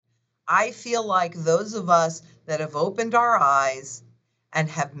I feel like those of us that have opened our eyes and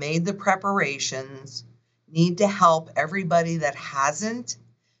have made the preparations need to help everybody that hasn't,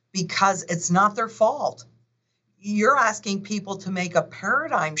 because it's not their fault. You're asking people to make a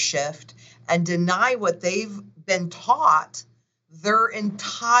paradigm shift and deny what they've been taught their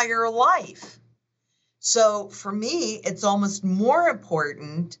entire life. So for me, it's almost more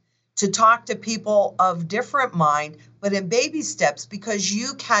important to talk to people of different mind, but in baby steps, because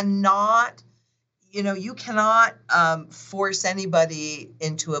you cannot force anybody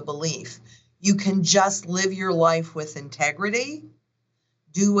into a belief. You can just live your life with integrity,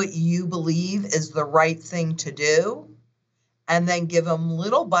 do what you believe is the right thing to do, and then give them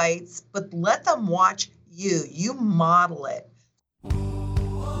little bites, but let them watch you. You model it.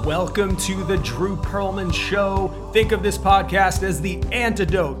 Welcome to the Drew Perlman Show. Think of this podcast as the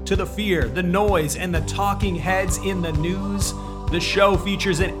antidote to the fear, the noise, and the talking heads in the news. The show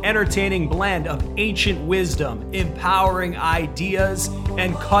features an entertaining blend of ancient wisdom, empowering ideas,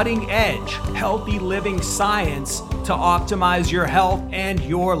 and cutting-edge, healthy living science to optimize your health and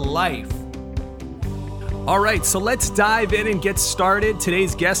your life. All right, so let's dive in and get started.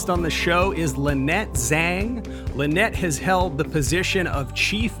 Today's guest on the show is Lynette Zang. Lynette has held the position of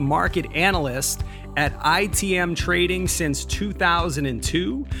Chief Market Analyst at ITM Trading since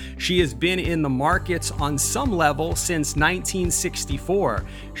 2002. She has been in the markets on some level since 1964.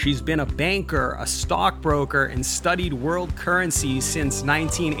 She's been a banker, a stockbroker, and studied world currencies since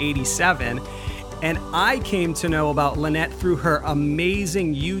 1987. And I came to know about Lynette through her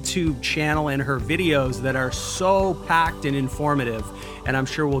amazing YouTube channel and her videos that are so packed and informative. And I'm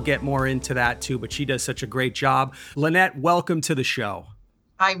sure we'll get more into that too, but she does such a great job. Lynette, welcome to the show.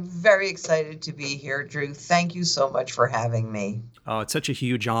 I'm very excited to be here, Drew. Thank you so much for having me. Oh, it's such a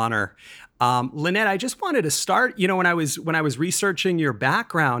huge honor. Lynette, I just wanted to start, when I was researching your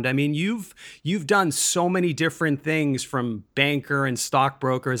background, I mean, you've done so many different things, from banker and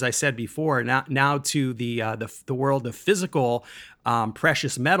stockbroker, as I said before, now to the world of physical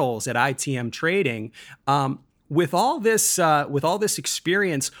precious metals at ITM Trading. With all this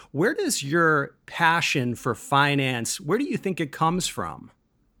experience, where does your passion for finance, where do you think it comes from?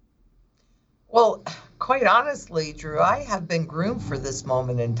 Well, quite honestly, Drew, I have been groomed for this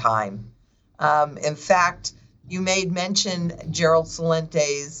moment in time. In fact, you made mention Gerald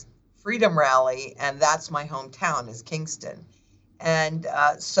Salente's Freedom Rally, and that's my hometown, is Kingston. And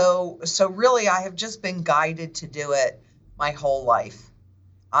so really, I have just been guided to do it my whole life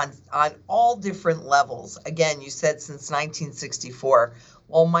on all different levels. Again, you said since 1964.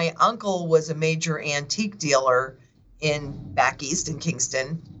 Well, my uncle was a major antique dealer back east in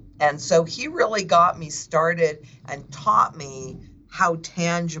Kingston. And so he really got me started and taught me how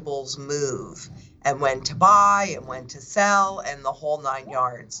tangibles move and when to buy and when to sell and the whole 9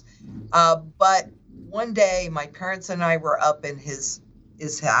 yards. But one day my parents and I were up in his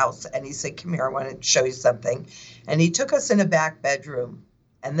house, and he said, "Come here, I want to show you something." And he took us in a back bedroom.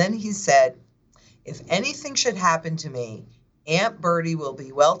 And then he said, "If anything should happen to me, Aunt Bertie will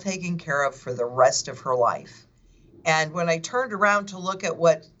be well taken care of for the rest of her life." And when I turned around to look at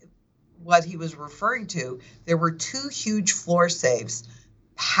what he was referring to, there were 2 huge floor safes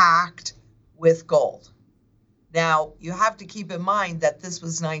packed with gold. Now, you have to keep in mind that this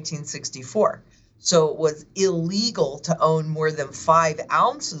was 1964. So it was illegal to own more than 5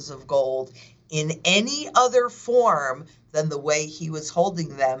 ounces of gold in any other form than the way he was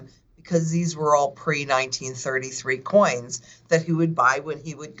holding them, because these were all pre-1933 coins that he would buy when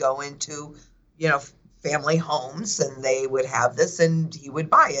he would go into, family homes, and they would have this, and he would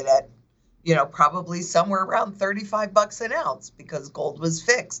buy it at probably somewhere around $35 an ounce, because gold was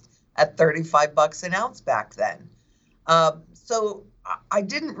fixed at $35 an ounce back then. So I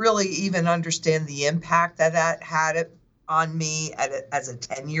didn't really even understand the impact that had on me as a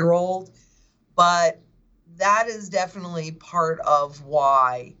 10-year-old, but that is definitely part of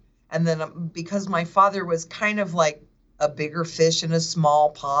why. And then because my father was kind of like a bigger fish in a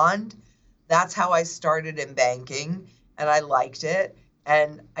small pond, that's how I started in banking, and I liked it.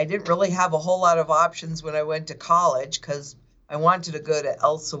 And I didn't really have a whole lot of options when I went to college, because I wanted to go to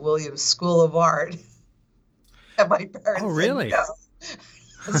Elsa Williams School of Art. And my parents really? said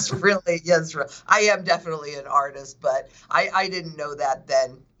no. Yes. I am definitely an artist, but I didn't know that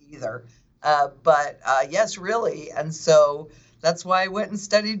then either. But yes, really. And so that's why I went and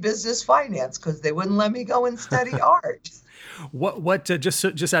studied business finance, because they wouldn't let me go and study art. What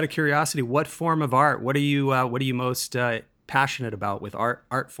just out of curiosity, what form of art, what are you most passionate about with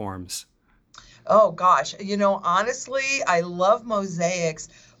art forms? Oh gosh, honestly, I love mosaics,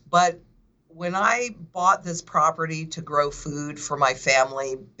 but when I bought this property to grow food for my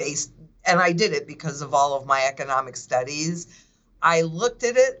family, based and I did it because of all of my economic studies. I looked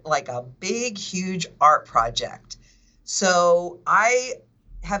at it like a big, huge art project. So I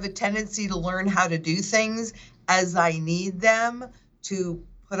have a tendency to learn how to do things as I need them to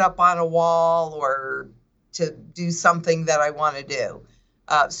put up on a wall or to do something that I want to do.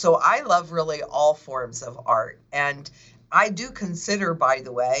 So I love really all forms of art. And I do consider, by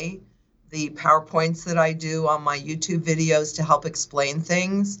the way, the PowerPoints that I do on my YouTube videos to help explain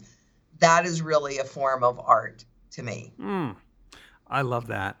things, that is really a form of art to me. I love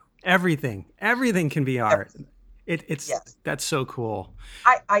that. Everything can be art. Everything. It's Yes. That's so cool.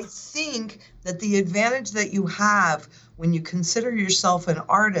 I think that the advantage that you have when you consider yourself an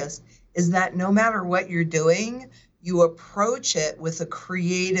artist is that no matter what you're doing, you approach it with a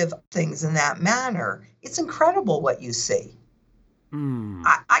creative things in that manner. It's incredible what you see.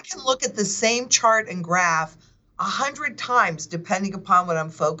 I can look at the same chart and graph 100 times depending upon what I'm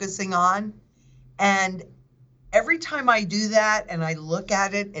focusing on. And every time I do that and I look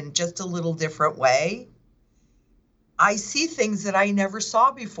at it in just a little different way, I see things that I never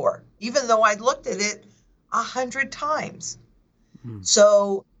saw before, even though I looked at it 100 times.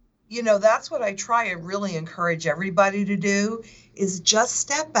 So, that's what I try and really encourage everybody to do is just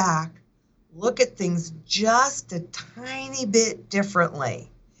step back, look at things just a tiny bit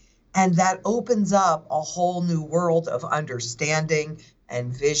differently. And that opens up a whole new world of understanding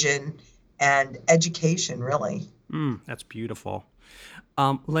and vision and education, really. That's beautiful.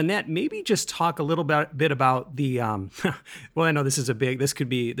 Lynette, maybe just talk a little bit about the, well, I know this could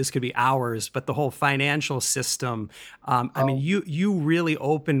be hours, but the whole financial system. I mean, you really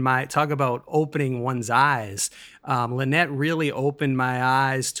talk about opening one's eyes. Lynette really opened my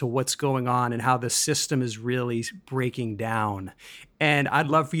eyes to what's going on and how the system is really breaking down. And I'd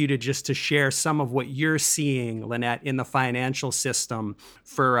love for you to share some of what you're seeing, Lynette, in the financial system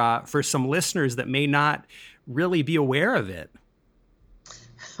for some listeners that may not really be aware of it.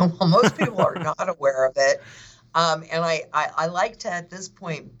 Well, most people are not aware of it. And I like to, at this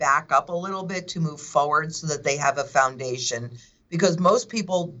point, back up a little bit to move forward so that they have a foundation, because most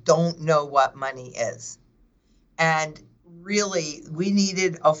people don't know what money is. And really, we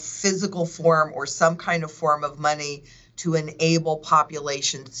needed a physical form or some kind of form of money to enable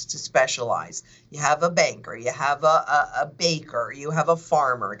populations to specialize. You have a banker, you have a baker, you have a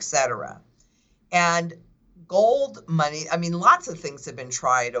farmer, etc. And gold money, I mean, lots of things have been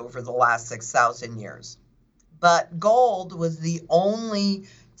tried over the last 6,000 years, but gold was the only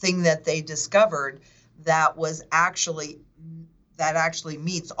thing that they discovered that actually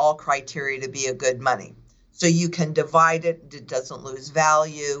meets all criteria to be a good money. So you can divide it, it doesn't lose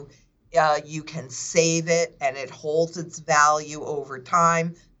value. You can save it and it holds its value over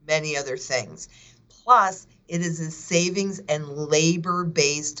time, many other things. Plus, it is a savings and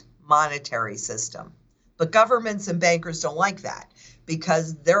labor-based monetary system. But governments and bankers don't like that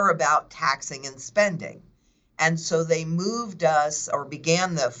because they're about taxing and spending. And so they moved us, or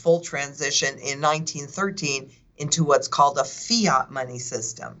began the full transition in 1913 into what's called a fiat money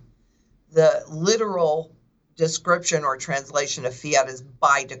system. The literal description or translation of fiat is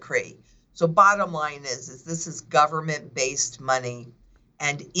by decree. So bottom line is this is government-based money.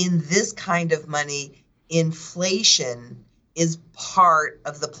 And in this kind of money, inflation is part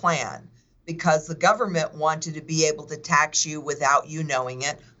of the plan, because the government wanted to be able to tax you without you knowing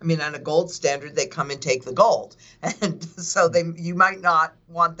it. I mean, on a gold standard, they come and take the gold. And so you might not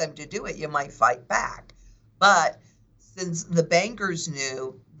want them to do it. You might fight back. But since the bankers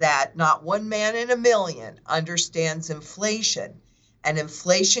knew that not one man in a million understands inflation, and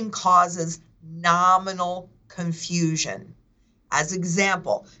inflation causes nominal confusion. As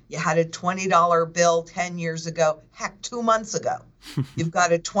example, you had a $20 bill 10 years ago, 2 months ago. You've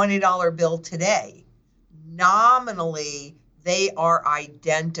got a $20 bill today. Nominally, they are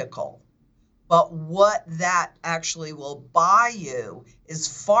identical. But what that actually will buy you is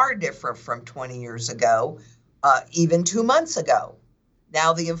far different from 20 years ago, even 2 months ago.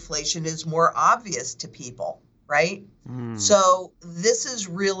 Now the inflation is more obvious to people, right? So this is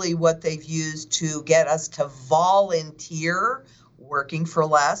really what they've used to get us to volunteer working for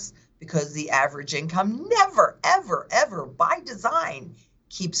less, because the average income never, ever, ever by design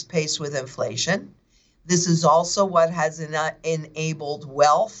keeps pace with inflation. This is also what has enabled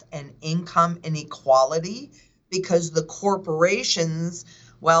wealth and income inequality, because the corporations,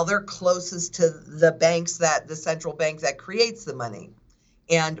 well, they're closest to the banks, the central bank that creates the money.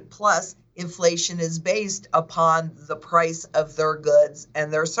 And plus, inflation is based upon the price of their goods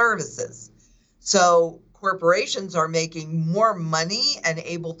and their services. So corporations are making more money and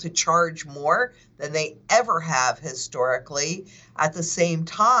able to charge more than they ever have historically. At the same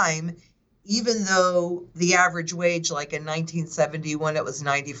time, even though the average wage, like in 1971, it was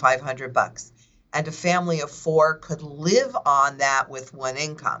 $9,500, and a family of 4 could live on that with one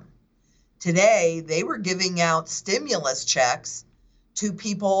income. Today, they were giving out stimulus checks to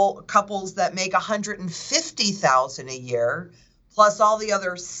couples that make $150,000 a year, plus all the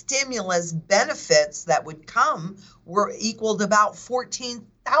other stimulus benefits that would come were equaled about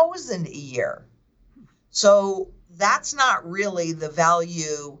 $14,000 a year. So that's not really the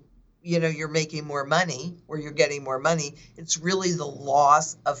value, you're making more money or you're getting more money. It's really the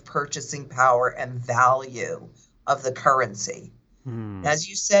loss of purchasing power and value of the currency. As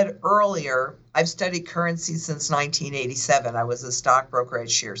you said earlier, I've studied currency since 1987. I was a stockbroker at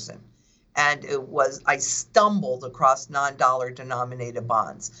Shearson. And I stumbled across non-dollar denominated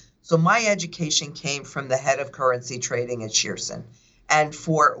bonds. So my education came from the head of currency trading at Shearson. And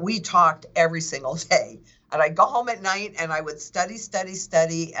we talked every single day. And I'd go home at night and I would study.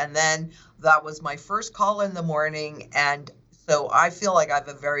 And then that was my first call in the morning. And so I feel like I have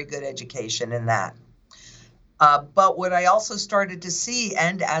a very good education in that. But what I also started to see,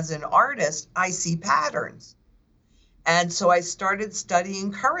 and as an artist, I see patterns. And so I started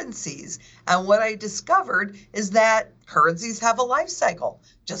studying currencies. And what I discovered is that currencies have a life cycle,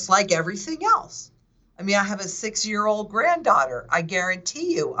 just like everything else. I mean, I have a 6-year-old granddaughter. I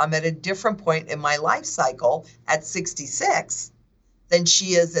guarantee you I'm at a different point in my life cycle at 66 than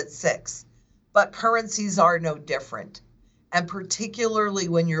she is at 6. But currencies are no different. And particularly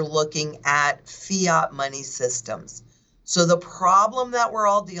when you're looking at fiat money systems. So the problem that we're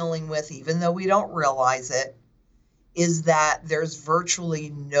all dealing with, even though we don't realize it, is that there's virtually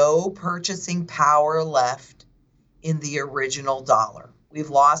no purchasing power left in the original dollar. We've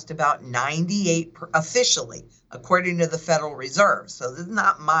lost about 98 officially, according to the Federal Reserve. So this is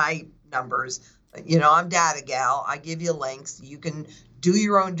not my numbers. I'm data gal. I give you links. You can do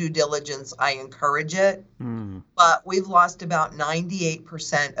your own due diligence. I encourage it. But we've lost about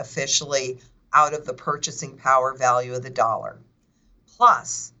 98% officially out of the purchasing power value of the dollar.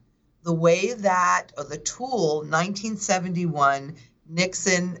 Plus, the way that, or the tool, 1971,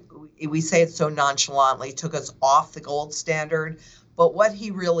 Nixon, we say it so nonchalantly, took us off the gold standard. But what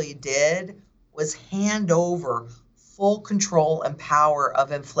he really did was hand over full control and power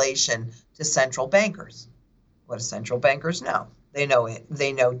of inflation to central bankers. What do central bankers know? They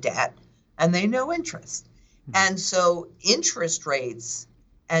know debt and they know interest. And so interest rates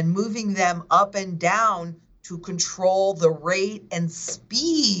and moving them up and down to control the rate and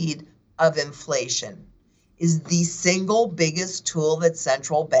speed of inflation is the single biggest tool that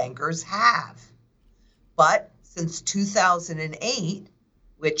central bankers have. But since 2008,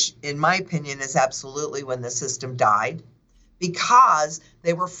 which in my opinion is absolutely when the system died, because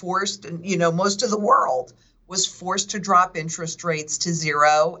they were forced, most of the world was forced to drop interest rates to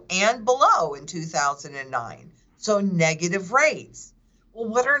 0 and below in 2009. So negative rates. Well,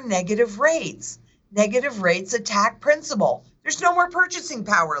 what are negative rates? Negative rates attack principal. There's no more purchasing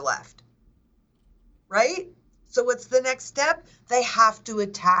power left, right? So what's the next step? They have to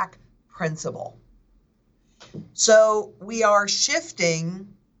attack principal. So we are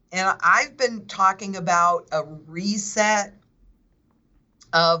shifting, and I've been talking about a reset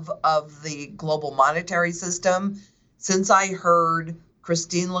of the global monetary system since I heard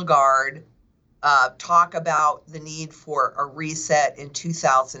Christine Lagarde talk about the need for a reset in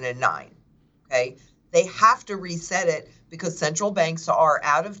 2009. Okay, they have to reset it because central banks are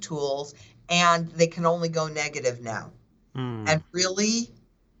out of tools and they can only go negative now. And really,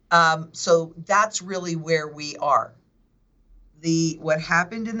 so that's really where we are. What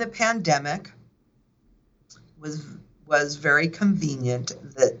happened in the pandemic was very convenient.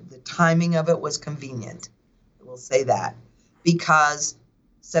 The timing of it was convenient. I will say that because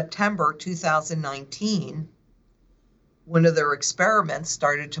September 2019, one of their experiments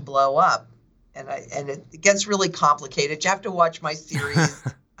started to blow up, and it gets really complicated. You have to watch my series,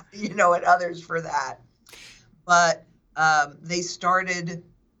 and others for that. But they started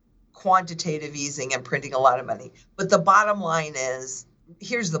quantitative easing and printing a lot of money. But the bottom line is,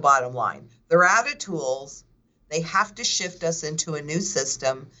 here's the bottom line. They're out of tools. They have to shift us into a new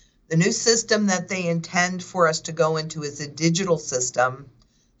system. The new system that they intend for us to go into is a digital system.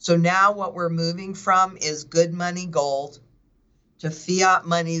 So now what we're moving from is good money, gold, to fiat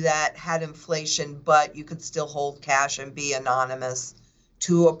money that had inflation, but you could still hold cash and be anonymous,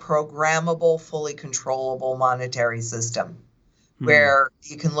 to a programmable, fully controllable monetary system where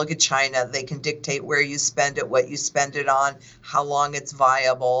you can look at China. They can dictate where you spend it, what you spend it on, how long it's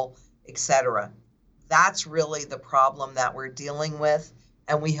viable, etc. That's really the problem that we're dealing with,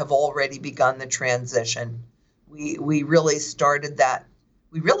 and we have already begun the transition. We really started that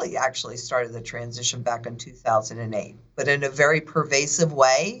We really actually started the transition back in 2008, but in a very pervasive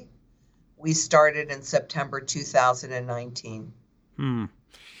way, we started in September 2019.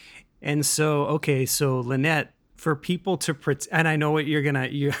 And so, okay, so Lynette, for people to and I know what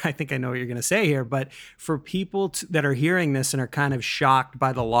I think I know what you're gonna say here, but for people that are hearing this and are kind of shocked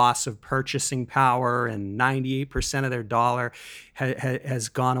by the loss of purchasing power and 98% of their dollar has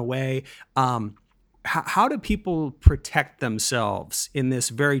gone away, how do people protect themselves in this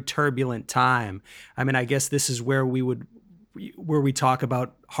very turbulent time? I mean, I guess this is where we talk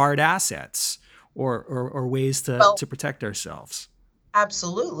about hard assets or ways to protect ourselves.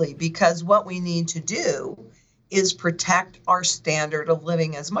 Absolutely, because what we need to do is protect our standard of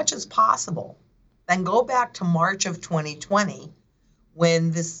living as much as possible. Then go back to March of 2020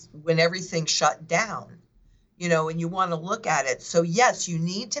 when everything shut down, and you want to look at it. So yes, you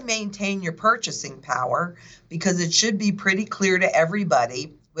need to maintain your purchasing power because it should be pretty clear to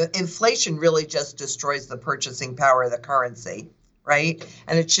everybody. Inflation really just destroys the purchasing power of the currency, right?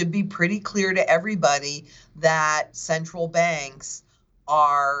 And it should be pretty clear to everybody that central banks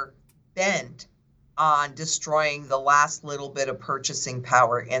are bent on destroying the last little bit of purchasing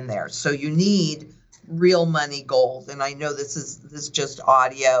power in there. So you need real money gold. And I know this is just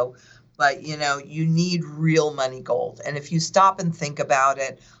audio, but you need real money gold. And if you stop and think about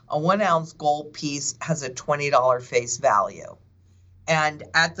it, a 1 ounce gold piece has a $20 face value. And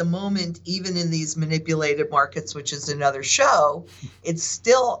at the moment, even in these manipulated markets, which is another show, it's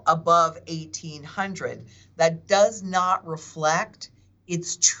still above 1,800. That does not reflect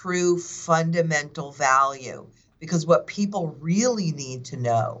its true fundamental value. Because what people really need to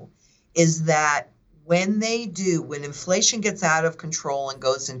know is that when inflation gets out of control and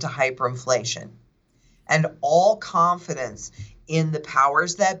goes into hyperinflation, and all confidence in the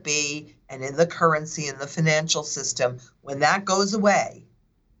powers that be and in the currency and the financial system, when that goes away,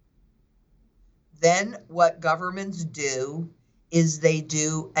 then what governments do is they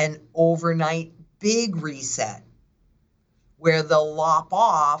do an overnight big reset where they'll lop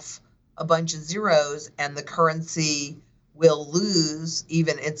off a bunch of zeros and the currency will lose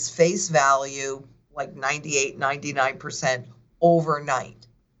even its face value, like 98, 99% overnight.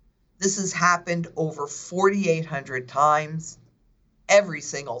 This has happened over 4,800 times. Every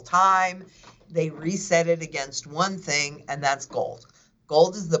single time they reset it against one thing, and that's gold.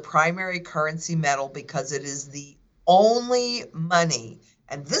 Gold is the primary currency metal because it is the only money,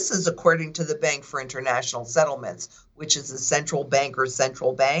 and this is according to the Bank for International Settlements, which is a central bank or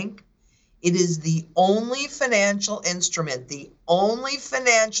central bank. It is the only financial instrument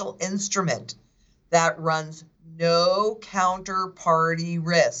that runs no counterparty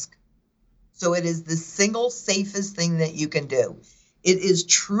risk. So it is the single safest thing that you can do. It is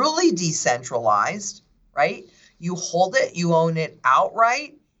truly decentralized, right? You hold it, you own it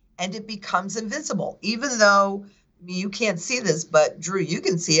outright, and it becomes invisible. Even though you can't see this, but Drew, you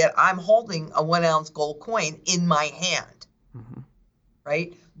can see it. I'm holding a 1 ounce gold coin in my hand,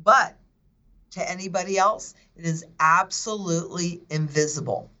 right? But to anybody else, it is absolutely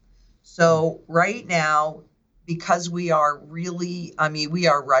invisible. So right now, because we are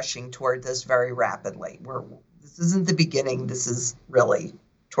rushing toward this very rapidly. This isn't the beginning. This is really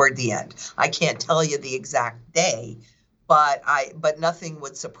toward the end. I can't tell you the exact day, but nothing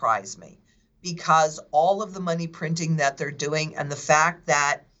would surprise me because all of the money printing that they're doing and the fact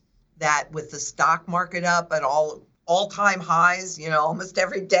that with the stock market up at all-time highs, almost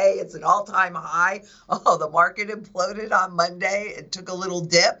every day it's an all-time high. Oh, the market imploded on Monday. It took a little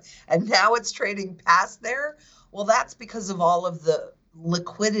dip and now it's trading past there. Well, that's because of all of the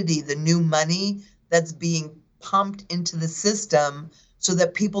liquidity, the new money that's being pumped into the system so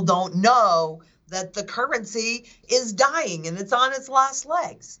that people don't know that the currency is dying and it's on its last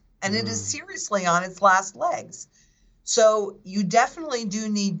legs. And it is seriously on its last legs. So you definitely do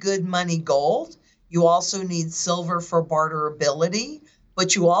need good money gold. You also need silver for barterability,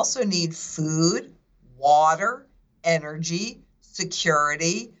 but you also need food, water, energy,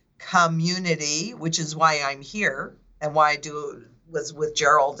 security, community, which is why I'm here and why I was with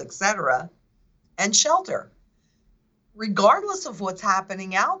Gerald, etc., and shelter. Regardless of what's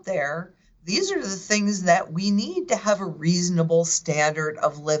happening out there, these are the things that we need to have a reasonable standard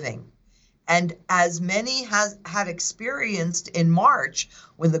of living. And as many had experienced in March,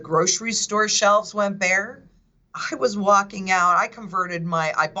 when the grocery store shelves went bare, I was walking out. I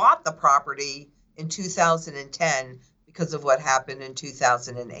bought the property in 2010 because of what happened in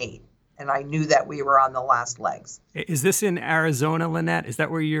 2008. And I knew that we were on the last legs. Is this in Arizona, Lynette? Is that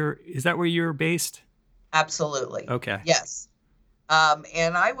where you're based? Absolutely. Okay. Yes.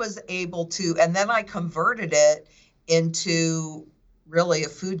 And I was able to, and then I converted it into really a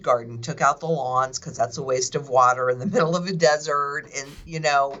food garden, took out the lawns because that's a waste of water in the middle of a desert, and,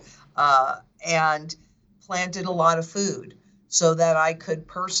 and planted a lot of food so that I could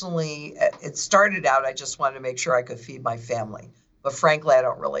personally, it started out, I just wanted to make sure I could feed my family. But frankly, I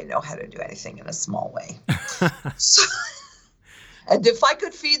don't really know how to do anything in a small way. So, and if I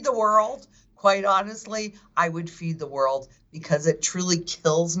could feed the world, quite honestly, I would feed the world, because it truly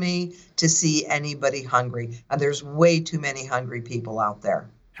kills me to see anybody hungry. And there's way too many hungry people out there.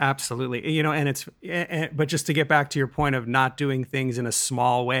 Absolutely. But just to get back to your point of not doing things in a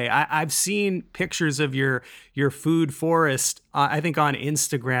small way, I've seen pictures of your food forest, I think on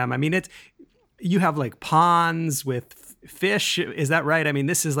Instagram. I mean, you have like ponds with fish. Is that right? I mean,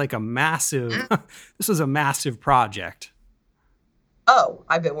 this is like this was a massive project. Oh,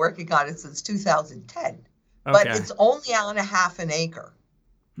 I've been working on it since 2010, but it's only on a half an acre.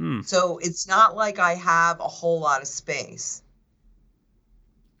 So it's not like I have a whole lot of space.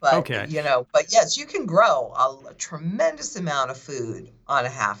 But, but yes, you can grow a tremendous amount of food on a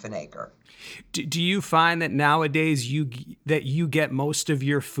half an acre. Do you find that nowadays you get most of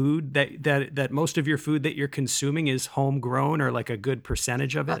your food that most of your food that you're consuming is homegrown, or like a good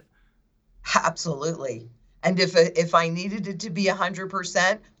percentage of it? Absolutely. And if I needed it to be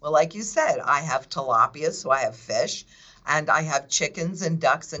 100%, well, like you said, I have tilapia, so I have fish, and I have chickens and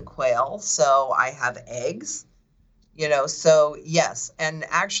ducks and quail, so I have eggs. So yes. And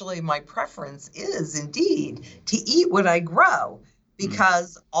actually my preference is indeed to eat what I grow,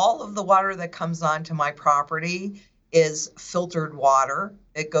 because all of the water that comes onto my property is filtered water.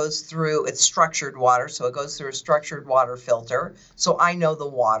 It's structured water. So it goes through a structured water filter. So I know the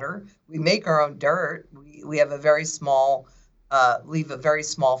water. We make our own dirt. We have leave a very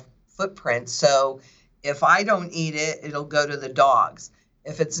small footprint. So if I don't eat it, it'll go to the dogs.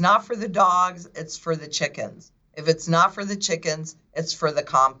 If it's not for the dogs, it's for the chickens. If it's not for the chickens, it's for the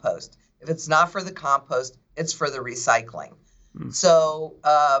compost. If it's not for the compost, it's for the recycling. So,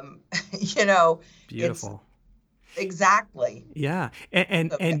 beautiful. Exactly. Yeah. And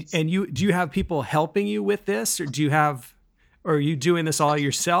do you have people helping you with this, or or are you doing this all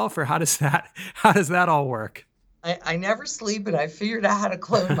yourself, or how does that all work? I never sleep, and I figured out how to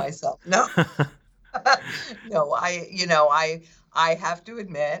clone myself. No, no, I have to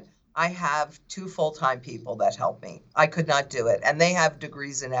admit, I have 2 full-time people that help me. I could not do it. And they have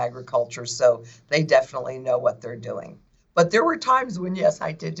degrees in agriculture, so they definitely know what they're doing. But there were times when, yes,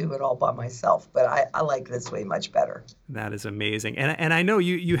 I did do it all by myself, but I like this way much better. That is amazing. And I know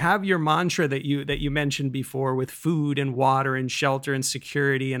you have your mantra that you mentioned before, with food and water and shelter and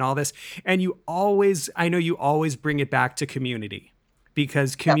security and all this. And I know you always bring it back to community,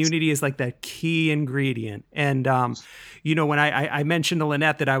 because community is like that key ingredient. And, when I mentioned to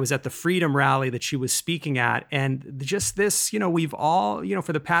Lynette that I was at the Freedom Rally that she was speaking at, and just this, we've all,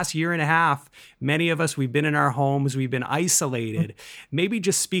 for the past year and a half, many of us, we've been in our homes, we've been isolated. Maybe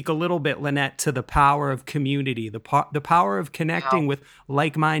just speak a little bit, Lynette, to the power of community, the power of connecting with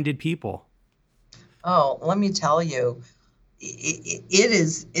like-minded people. Oh, let me tell you, it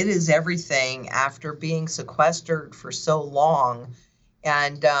is everything after being sequestered for so long.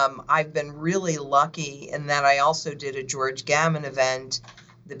 And I've been really lucky in that I also did a George Gammon event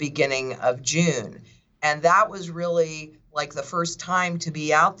the beginning of June. And that was really like the first time to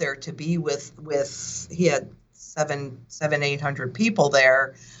be out there, to be with he had 800 people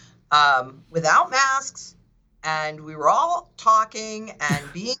there without masks. And we were all talking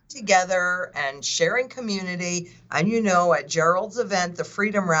and being together and sharing community. And, at Gerald's event, the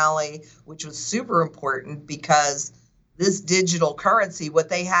Freedom Rally, which was super important, because this digital currency, what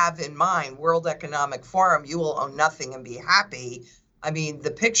they have in mind, World Economic Forum, you will own nothing and be happy. I mean, the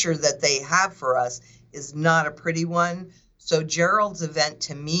picture that they have for us is not a pretty one. So Gerald's event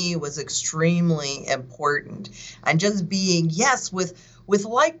to me was extremely important. And just being, yes, with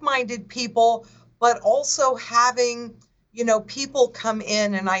like-minded people, but also having, people come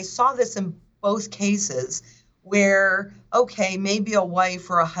in, and I saw this in both cases where, okay, maybe a wife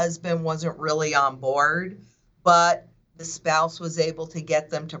or a husband wasn't really on board, but the spouse was able to get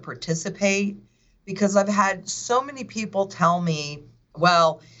them to participate. Because I've had so many people tell me,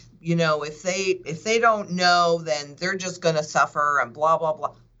 well, if they don't know, then they're just going to suffer and blah, blah,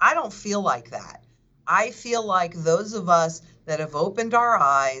 blah. I don't feel like that. I feel like those of us that have opened our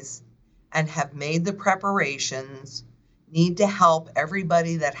eyes and have made the preparations need to help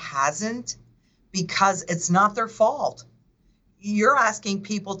everybody that hasn't, because it's not their fault. You're asking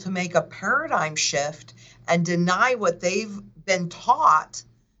people to make a paradigm shift and deny what they've been taught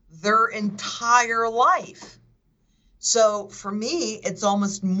their entire life. So for me, it's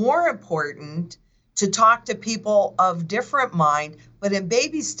almost more important to talk to people of different mind, but in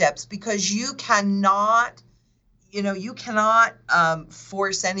baby steps, because you cannot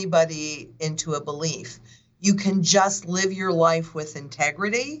force anybody into a belief. You can just live your life with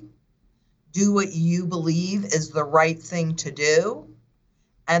integrity, do what you believe is the right thing to do,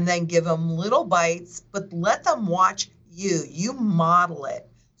 and then give them little bites, but let them watch you. You model it.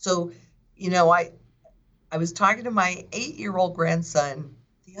 So, I was talking to my 8-year-old grandson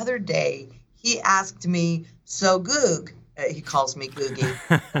the other day. He asked me, so Goog, he calls me Googie.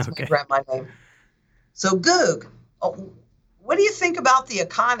 That's Okay. my grandma name. So Goog, what do you think about the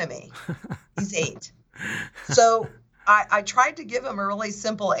economy? He's 8. So I tried to give him a really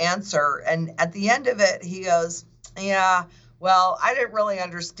simple answer. And at the end of it, he goes, yeah, well, I didn't really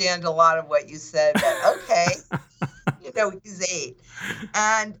understand a lot of what you said, but okay. He's 8.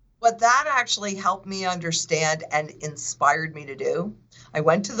 And what that actually helped me understand and inspired me to do, I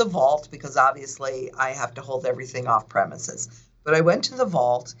went to the vault because obviously I have to hold everything off premises. But I went to the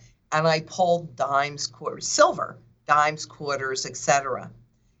vault and I pulled dimes, quarters, silver, dimes, quarters, etc.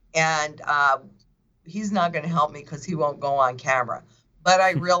 And he's not going to help me because he won't go on camera. But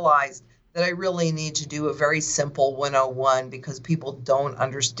I realized that I really need to do a very simple 101 because people don't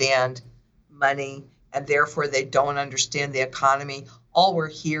understand money and therefore they don't understand the economy. All we're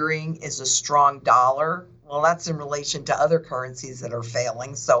hearing is a strong dollar. Well, that's in relation to other currencies that are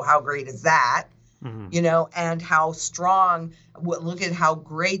failing. So how great is that? Mm-hmm. And how strong, look at how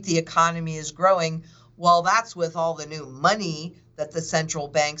great the economy is growing. Well, that's with all the new money that the central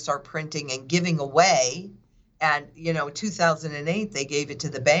banks are printing and giving away. And, 2008, they gave it to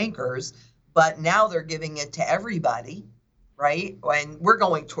the bankers, but now they're giving it to everybody, right? And we're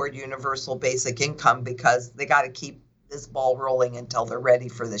going toward universal basic income because they got to keep this ball rolling until they're ready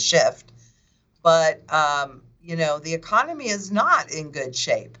for the shift. But, the economy is not in good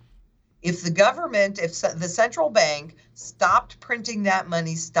shape. If the central bank stopped printing that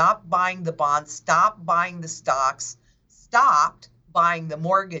money, stopped buying the bonds, stopped buying the stocks, stopped buying the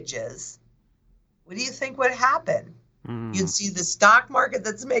mortgages, what do you think would happen? You'd see the stock market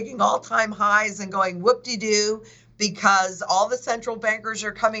that's making all-time highs and going whoop-de-doo because all the central bankers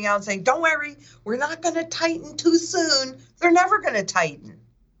are coming out and saying, don't worry, we're not going to tighten too soon. They're never going to tighten,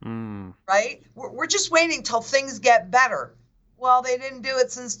 right? We're just waiting till things get better. Well, they didn't do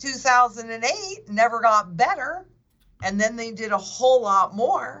it since 2008, never got better. And then they did a whole lot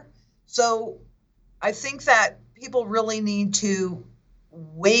more. So I think that people really need to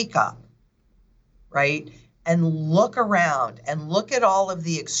wake up, right? And look around and look at all of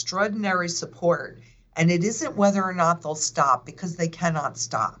the extraordinary support. And it isn't whether or not they'll stop, because they cannot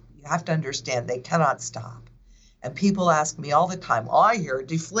stop. You have to understand they cannot stop. And people ask me all the time, I hear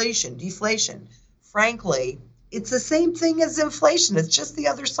deflation. Frankly, it's the same thing as inflation. It's just the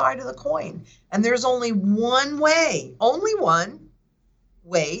other side of the coin. And there's only one way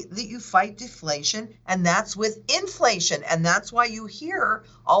that you fight deflation, and that's with inflation. And that's why you hear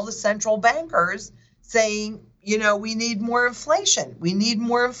all the central bankers saying, we need more inflation. We need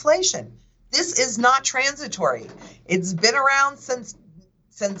more inflation. This is not transitory. It's been around since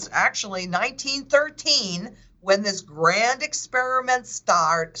actually 1913 when this grand experiment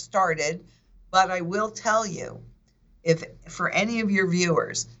started. But I will tell you, if for any of your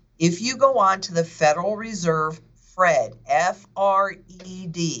viewers, if you go on to the Federal Reserve FRED,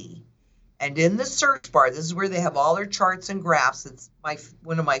 F-R-E-D, and in the search bar, this is where they have all their charts and graphs. It's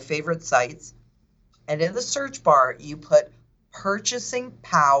one of my favorite sites. And in the search bar, you put purchasing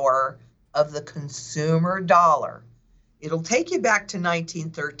power of the consumer dollar. It'll take you back to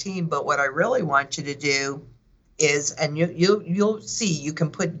 1913, but what I really want you to do is, and you'll see, you can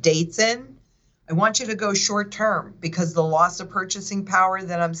put dates in. I want you to go short term, because the loss of purchasing power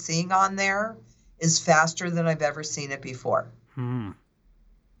that I'm seeing on there is faster than I've ever seen it before.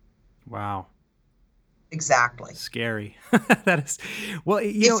 Wow. Exactly. Scary. That is, well,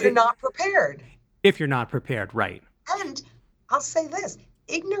 if you're not prepared. If you're not prepared, right. And I'll say this,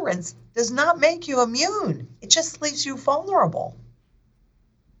 ignorance does not make you immune. It just leaves you vulnerable.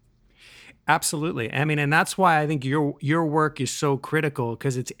 Absolutely. I mean, and that's why I think your work is so critical,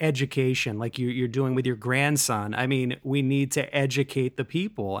 because it's education, like you're doing with your grandson. I mean, we need to educate the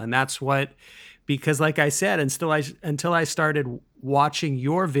people. And that's what, because like I said, until I started watching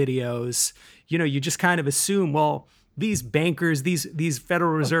your videos, you just kind of assume, well, these bankers, these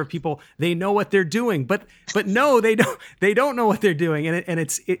Federal Reserve people, they know what they're doing, but no, they don't know what they're doing. And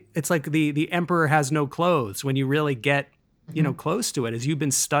it's like the emperor has no clothes when you really get, close to it, as you've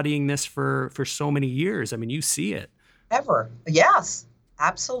been studying this for so many years. I mean, you see it. Ever. Yes,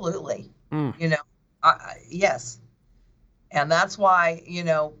 absolutely. Yes. And that's why,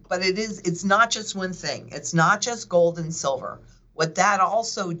 but it's not just one thing. It's not just gold and silver. what that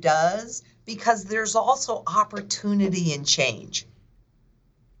also does, because there's also opportunity and change,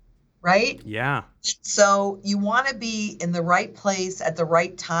 right? Yeah. So you want to be in the right place at the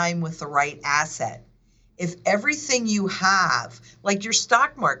right time with the right asset. If everything you have, like your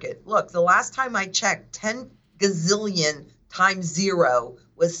stock market, look, the last time I checked, 10 gazillion times zero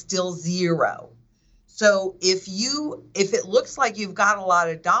was still zero. So if it looks like you've got a lot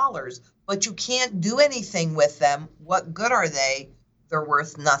of dollars, but you can't do anything with them, what good are they? They're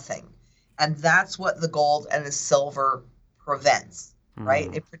worth nothing. And that's what the gold and the silver prevents, right?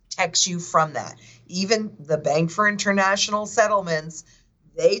 It protects you from that. Even the Bank for International Settlements,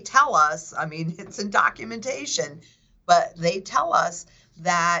 they tell us, I mean, it's in documentation, but they tell us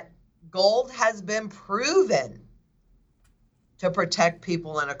that gold has been proven to protect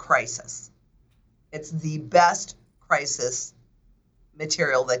people in a crisis. It's the best crisis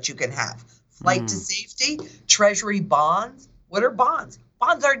material that you can have. Flight to safety, treasury bonds. What are bonds?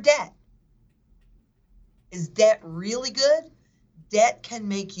 Bonds are debt. Is debt really good? Debt can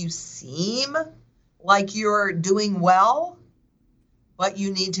make you seem like you're doing well, but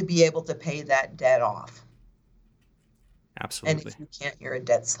you need to be able to pay that debt off. Absolutely. And if you can't, you're a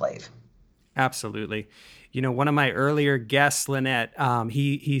debt slave. Absolutely. You know, one of my earlier guests, Lynette,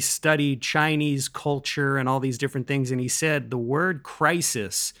 he studied Chinese culture and all these different things. And he said the word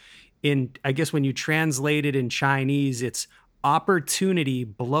crisis I guess when you translate it in Chinese, it's opportunity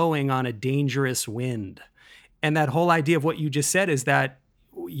blowing on a dangerous wind. And that whole idea of what you just said is that,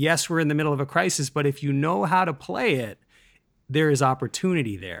 yes, we're in the middle of a crisis, but if you know how to play it, there is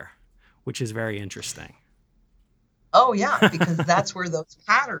opportunity there, which is very interesting. Oh, yeah, because that's where those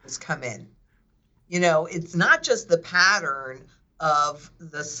patterns come in. You know, it's not just the pattern of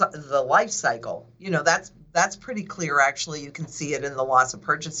the life cycle. You know, that's pretty clear, actually. You can see it in the loss of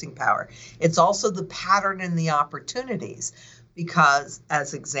purchasing power. It's also the pattern in the opportunities because,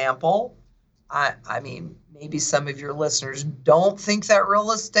 as example, I mean, maybe some of your listeners don't think that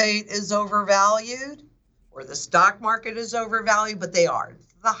real estate is overvalued or the stock market is overvalued, but they are.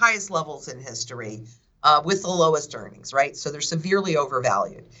 The highest levels in history with the lowest earnings, right? So they're severely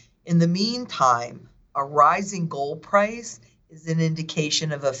overvalued. In the meantime, a rising gold price is an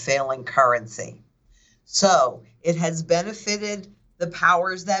indication of a failing currency. So it has benefited the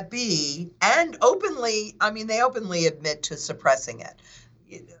powers that be and they openly admit to suppressing it,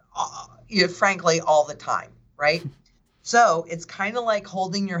 frankly, all the time, right? So it's kind of like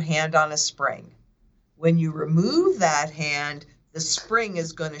holding your hand on a spring. When you remove that hand, the spring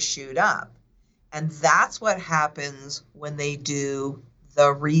is going to shoot up. And that's what happens when they do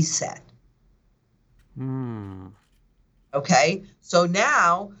the reset. Okay, so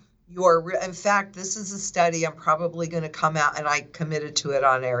now in fact, this is a study I'm probably going to come out, and I committed to it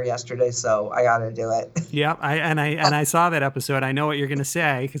on air yesterday, so I got to do it. Yeah, I saw that episode. I know what you're going to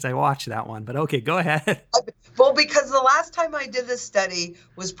say because I watched that one, but okay, go ahead. Well, because the last time I did this study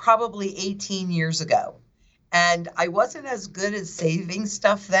was probably 18 years ago, and I wasn't as good at saving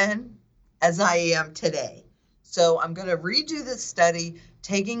stuff then as I am today. So I'm going to redo this study,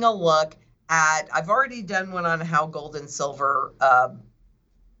 taking a look at, I've already done one on how gold and silver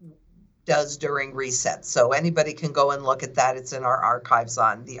does during resets. So anybody can go and look at that. It's in our archives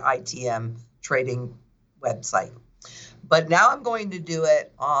on the ITM trading website. But now I'm going to do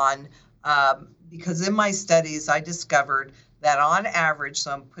it on, because in my studies, I discovered that on average,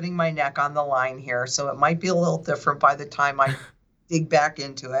 so I'm putting my neck on the line here, so it might be a little different by the time I dig back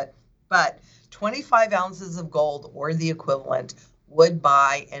into it, but 25 ounces of gold or the equivalent would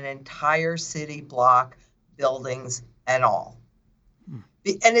buy an entire city block, buildings and all.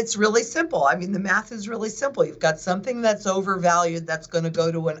 And it's really simple. I mean, the math is really simple. You've got something that's overvalued that's going to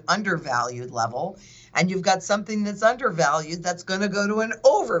go to an undervalued level, and you've got something that's undervalued that's going to go to an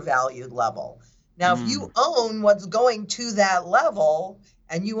overvalued level. Now, if you own what's going to that level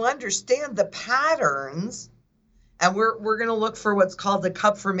and you understand the patterns, and we're going to look for what's called the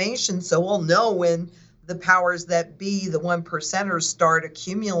cup formation, so we'll know when the powers that be, the 1%ers, start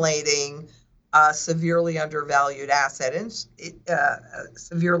accumulating a severely undervalued asset and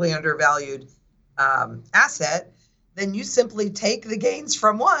severely undervalued asset, then you simply take the gains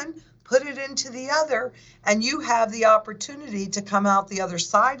from one, put it into the other, and you have the opportunity to come out the other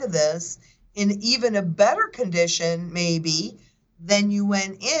side of this in even a better condition, maybe, than you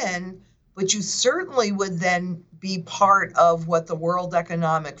went in, but you certainly would then be part of what the World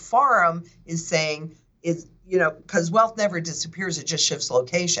Economic Forum is saying is, because wealth never disappears, it just shifts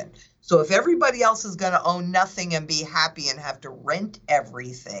location. So if everybody else is going to own nothing and be happy and have to rent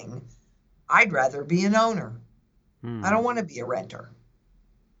everything, I'd rather be an owner. I don't want to be a renter.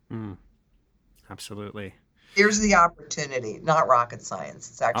 Absolutely. There's the opportunity, not rocket science.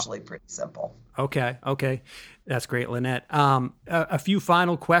 It's actually pretty simple. Okay. That's great, Lynette. A few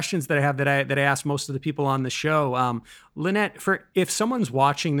final questions that I have that I ask most of the people on the show. Lynette, for if someone's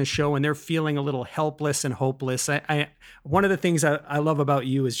watching the show and they're feeling a little helpless and hopeless, I one of the things I love about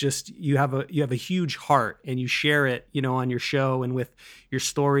you is just you have a huge heart and you share it, on your show and with your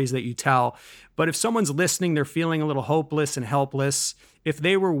stories that you tell. But if someone's listening, they're feeling a little hopeless and helpless. If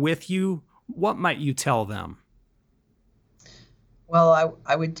they were with you, what might you tell them? Well,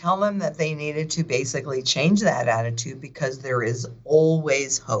 I would tell them that they needed to basically change that attitude because there is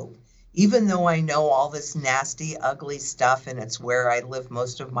always hope. Even though I know all this nasty, ugly stuff and it's where I live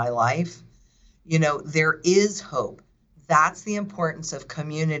most of my life, there is hope. That's the importance of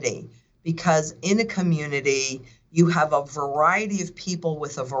community, because in a community, you have a variety of people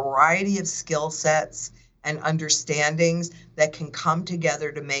with a variety of skill sets and understandings that can come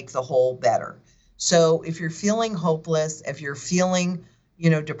together to make the whole better. So if you're feeling hopeless, if you're feeling,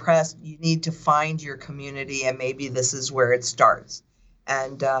 depressed, you need to find your community, and maybe this is where it starts.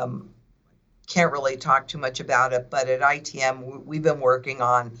 And can't really talk too much about it, but at ITM, we've been working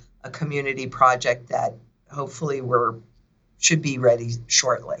on a community project that hopefully should be ready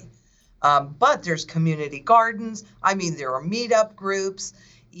shortly. But there's community gardens. There are meetup groups,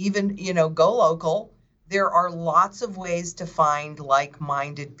 even, go local. There are lots of ways to find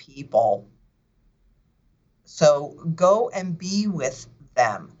like-minded people. So go and be with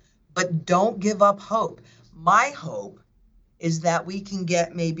them, but don't give up hope. My hope is that we can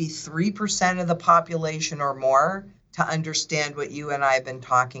get maybe 3% of the population or more to understand what you and I have been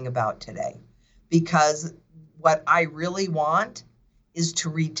talking about today. Because what I really want is to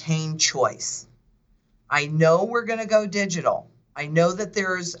retain choice. I know we're going to go digital. I know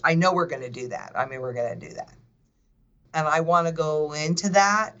we're going to do that. We're going to do that. And I want to go into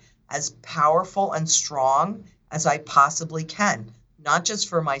that as powerful and strong as I possibly can, not just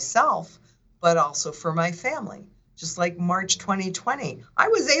for myself, but also for my family. Just like March 2020, I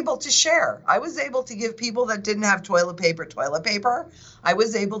was able to share. I was able to give people that didn't have toilet paper. I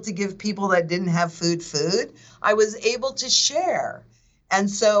was able to give people that didn't have food. I was able to share. And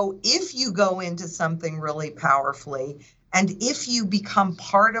so if you go into something really powerfully, and if you become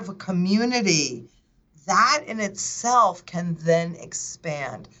part of a community, that in itself can then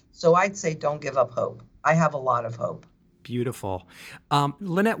expand. So I'd say don't give up hope. I have a lot of hope. Beautiful.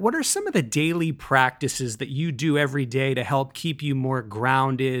 Lynette, what are some of the daily practices that you do every day to help keep you more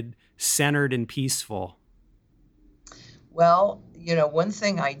grounded, centered, and peaceful? Well, one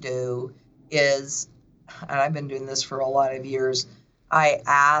thing I do is, and I've been doing this for a lot of years, I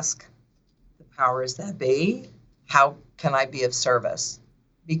ask the powers that be, how can I be of service?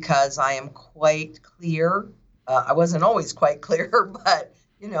 Because I am quite clear. I wasn't always quite clear, but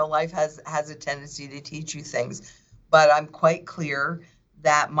life has a tendency to teach you things. But I'm quite clear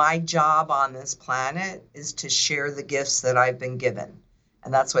that my job on this planet is to share the gifts that I've been given.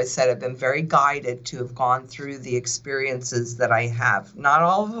 And that's why I said I've been very guided to have gone through the experiences that I have. Not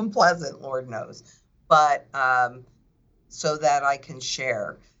all of them pleasant, Lord knows, but so that I can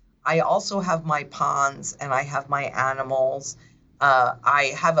share. I also have my ponds and I have my animals.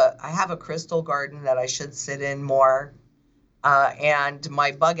 I have a crystal garden that I should sit in more. And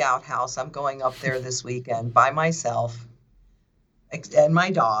my bug out house, I'm going up there this weekend by myself and my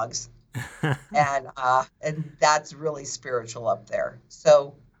dogs. And that's really spiritual up there.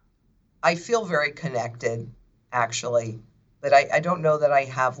 So I feel very connected, actually, but I don't know that I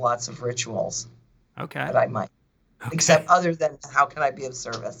have lots of rituals. Okay. But I might, except other than how can I be of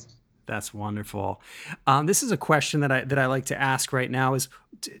service? That's wonderful. This is a question that I like to ask right now is,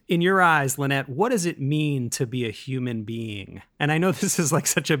 in your eyes, Lynette, what does it mean to be a human being? And I know this is like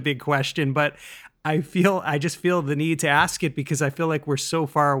such a big question, but I just feel the need to ask it because I feel like we're so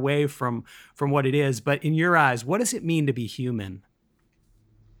far away from what it is. But in your eyes, what does it mean to be human?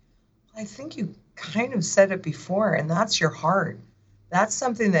 I think you kind of said it before, and that's your heart. That's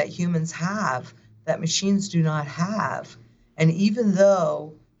something that humans have that machines do not have. And even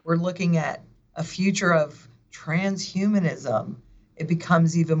though we're looking at a future of transhumanism, it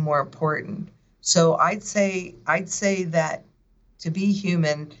becomes even more important. So I'd say that to be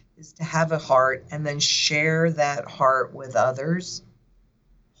human is to have a heart and then share that heart with others,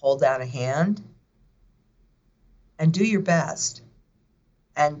 hold out a hand, and do your best.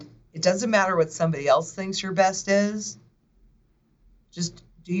 And it doesn't matter what somebody else thinks your best is, just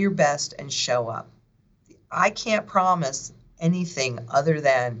do your best and show up. I can't promise anything other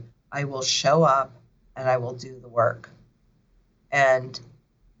than I will show up and I will do the work. And,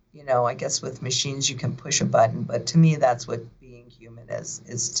 I guess with machines you can push a button, but to me that's what being human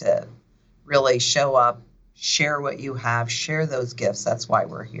is to really show up, share what you have, share those gifts. That's why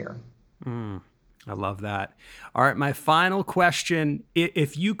we're here. I love that. All right, my final question: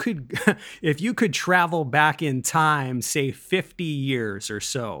 if you could, if you could travel back in time, say 50 years or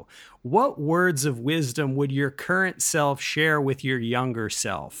so, what words of wisdom would your current self share with your younger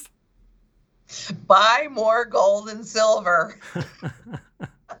self? Buy more gold and silver.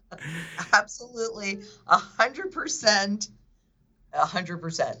 Absolutely, 100%.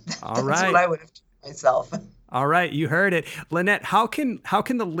 100%. All right. That's what I would have told myself. All right, you heard it. Lynette, how can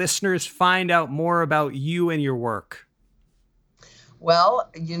the listeners find out more about you and your work? Well,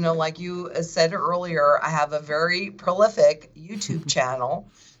 like you said earlier, I have a very prolific YouTube channel.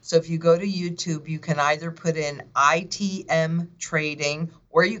 So if you go to YouTube, you can either put in ITM Trading,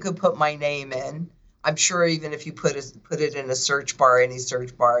 or you could put my name in. I'm sure even if you put it in a search bar, any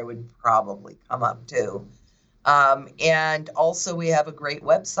search bar, it would probably come up too. And also we have a great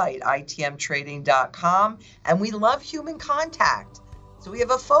website, itmtrading.com, and we love human contact. So we have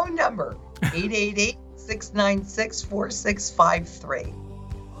a phone number,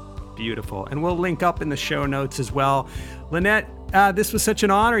 888-696-4653. Beautiful. And we'll link up in the show notes as well. Lynette, this was such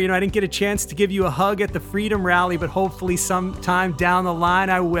an honor. I didn't get a chance to give you a hug at the Freedom Rally, but hopefully sometime down the line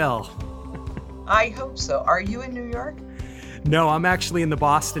I will. I hope so. Are you in New York? No, I'm actually in the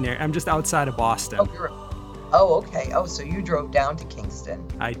Boston area. I'm just outside of Boston. Oh, okay. Oh, so you drove down to Kingston.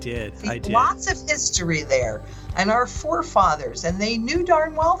 I did. See, lots of history there. And our forefathers, and they knew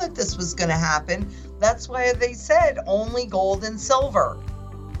darn well that this was going to happen. That's why they said only gold and silver.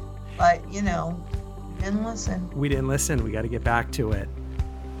 But, we didn't listen. We didn't listen. We got to get back to it.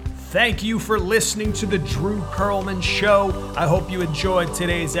 Thank you for listening to the Drew Perlman Show. I hope you enjoyed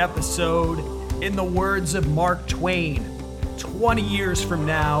today's episode. In the words of Mark Twain, 20 years from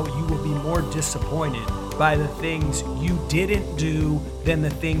now, you will be more disappointed by the things you didn't do than the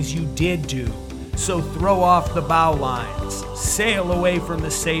things you did do. So throw off the bow lines, sail away from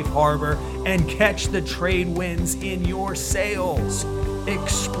the safe harbor, and catch the trade winds in your sails.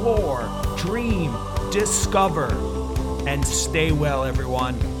 Explore, dream, discover, and stay well,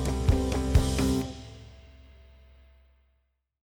 everyone.